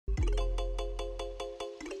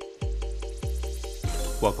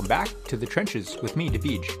Welcome back to The Trenches with me,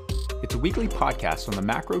 David. It's a weekly podcast on the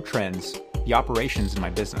macro trends, the operations in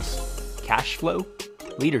my business, cash flow,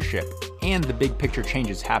 leadership, and the big picture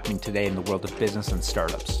changes happening today in the world of business and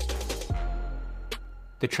startups.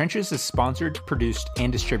 The Trenches is sponsored, produced,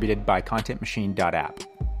 and distributed by ContentMachine.app.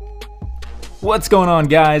 What's going on,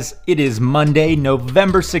 guys? It is Monday,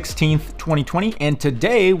 November 16th, 2020, and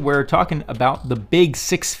today we're talking about the big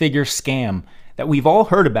six-figure scam that we've all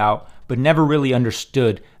heard about but never really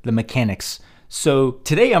understood the mechanics. So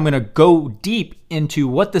today I'm going to go deep into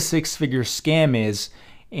what the six-figure scam is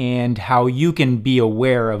and how you can be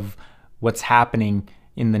aware of what's happening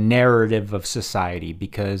in the narrative of society,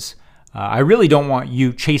 because I really don't want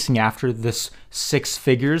you chasing after this six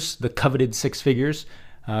figures, the coveted six figures,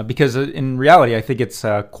 because in reality, I think it's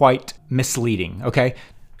quite misleading, okay?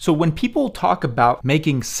 So when people talk about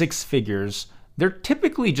making six figures, they're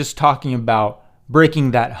typically just talking about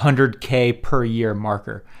breaking that 100K per year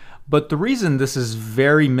marker. But the reason this is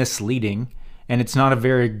very misleading, and it's not a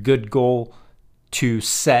very good goal to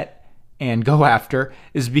set and go after,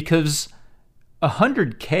 is because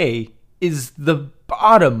 100K is the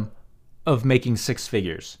bottom of making six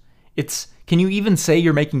figures. Can you even say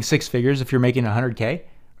you're making six figures if you're making 100K,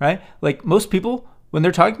 right? Like most people, when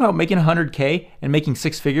they're talking about making 100K and making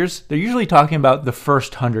six figures, they're usually talking about the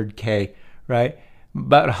first 100K, right?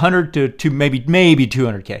 About 100 to maybe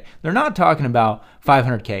 200K. They're not talking about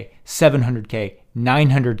 500K, 700K,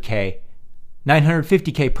 900K,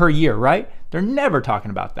 950K per year, right? They're never talking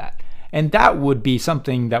about that. And that would be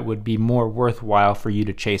something that would be more worthwhile for you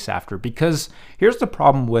to chase after, because here's the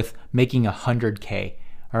problem with making 100K,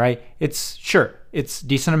 all right? It's a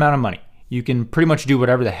decent amount of money. You can pretty much do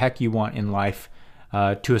whatever the heck you want in life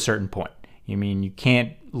to a certain point. I mean, you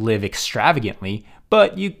can't live extravagantly,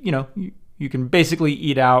 but you can basically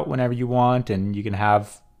eat out whenever you want, and you can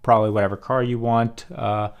have probably whatever car you want,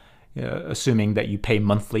 assuming that you pay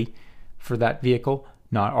monthly for that vehicle,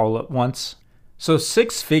 not all at once. So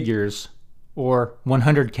six figures, or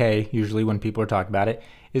 100K, usually when people are talking about it,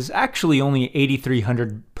 is actually only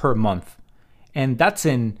 $8,300 per month. And that's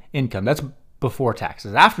in income. That's before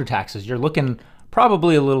taxes. After taxes, you're looking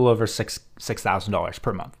probably a little over $6,000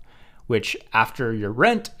 per month, which after your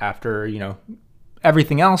rent, after,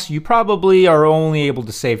 everything else, you probably are only able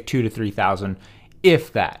to save $2,000 to $3,000,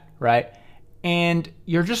 if that, right? And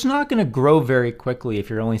you're just not going to grow very quickly if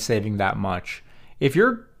you're only saving that much. If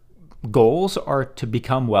your goals are to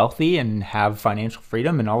become wealthy and have financial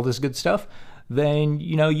freedom and all this good stuff, then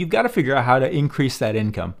you've got to figure out how to increase that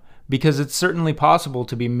income, because it's certainly possible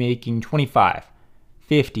to be making 25,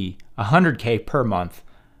 50, 100K per month.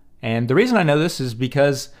 And the reason I know this is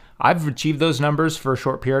because I've achieved those numbers for a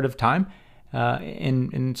short period of time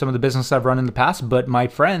in some of the business I've run in the past. But my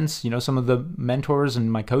friends, some of the mentors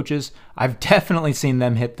and my coaches, I've definitely seen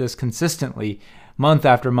them hit this consistently month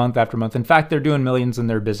after month after month. In fact, they're doing millions in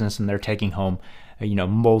their business and they're taking home,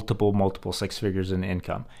 multiple six figures in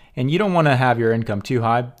income. And you don't want to have your income too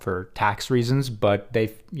high for tax reasons, but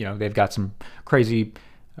they've got some crazy,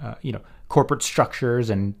 corporate structures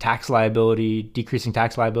and tax liability, decreasing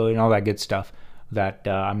tax liability, and all that good stuff that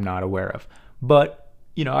I'm not aware of. But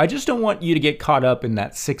I just don't want you to get caught up in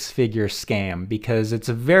that six-figure scam, because it's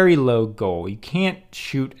a very low goal. You can't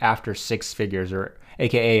shoot after six figures, or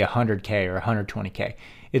AKA 100K or 120K.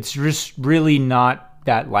 It's just really not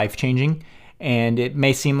that life-changing, and it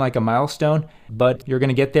may seem like a milestone, but you're going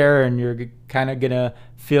to get there and you're kind of going to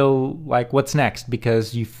feel like, what's next?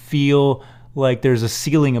 Because you feel like there's a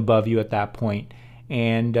ceiling above you at that point.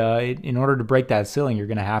 And in order to break that ceiling, you're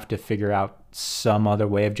going to have to figure out some other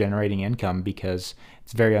way of generating income, because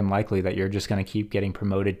it's very unlikely that you're just going to keep getting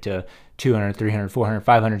promoted to 200, 300, 400,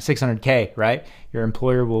 500, 600K, right? Your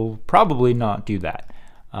employer will probably not do that.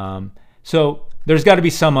 So there's got to be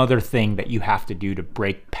some other thing that you have to do to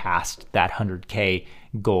break past that 100K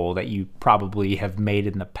goal that you probably have made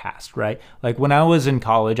in the past, right? Like when I was in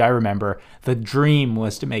college, I remember the dream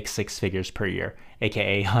was to make six figures per year,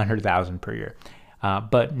 AKA 100,000 per year.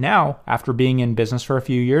 But now, after being in business for a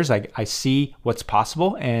few years, I see what's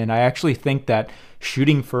possible. And I actually think that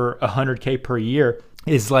shooting for 100K per year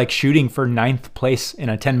is like shooting for 9th place in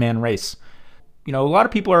a 10-man race. A lot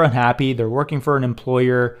of people are unhappy. They're working for an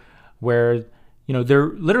employer where, they're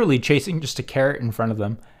literally chasing just a carrot in front of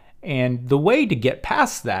them. And the way to get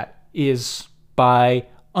past that is by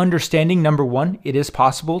understanding, number one, it is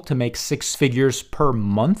possible to make six figures per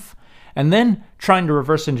month. And then trying to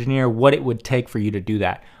reverse engineer what it would take for you to do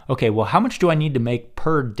that. Okay, well, how much do I need to make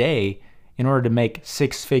per day in order to make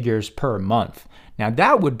six figures per month? Now,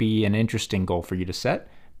 that would be an interesting goal for you to set,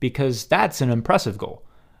 because that's an impressive goal.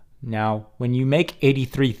 Now, when you make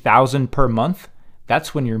 $83,000 per month,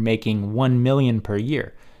 that's when you're making 1 million per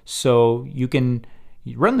year. So you can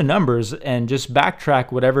run the numbers and just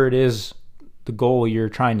backtrack whatever it is, the goal you're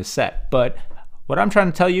trying to set. But what I'm trying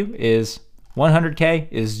to tell you is 100K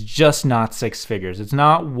is just not 6 figures. It's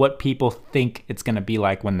not what people think it's going to be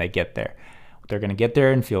like when they get there. They're going to get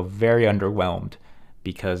there and feel very underwhelmed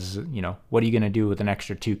because, what are you going to do with an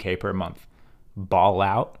extra 2K per month? Ball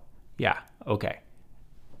out? Yeah, okay.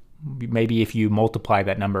 Maybe if you multiply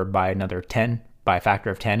that number by another 10, by a factor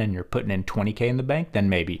of 10, and you're putting in 20K in the bank, then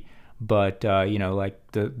maybe. But, like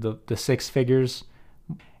the 6 figures.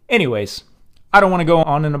 Anyways, I don't want to go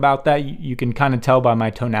on and about that. You can kind of tell by my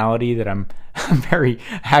tonality that I'm very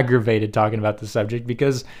aggravated talking about the subject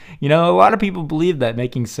because, a lot of people believe that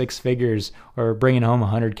making 6 figures or bringing home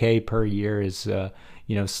 100K per year is, going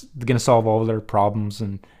to solve all their problems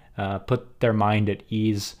and put their mind at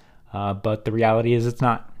ease. But the reality is it's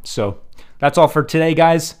not. So that's all for today,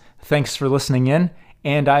 guys. Thanks for listening in,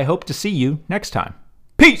 and I hope to see you next time.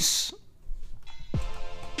 Peace!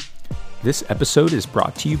 This episode is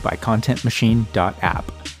brought to you by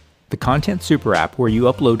ContentMachine.app, the content super app where you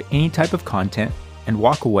upload any type of content and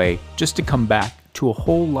walk away just to come back to a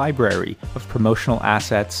whole library of promotional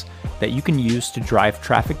assets that you can use to drive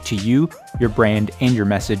traffic to you, your brand, and your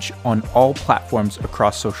message on all platforms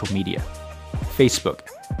across social media. Facebook,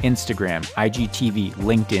 Instagram, IGTV,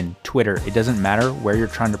 LinkedIn, Twitter, it doesn't matter where you're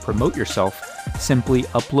trying to promote yourself. Simply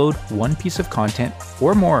upload one piece of content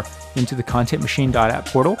or more into the ContentMachine.app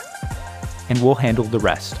portal, and we'll handle the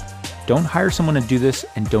rest. Don't hire someone to do this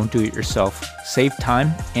and don't do it yourself. Save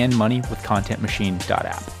time and money with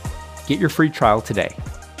ContentMachine.app. Get your free trial today.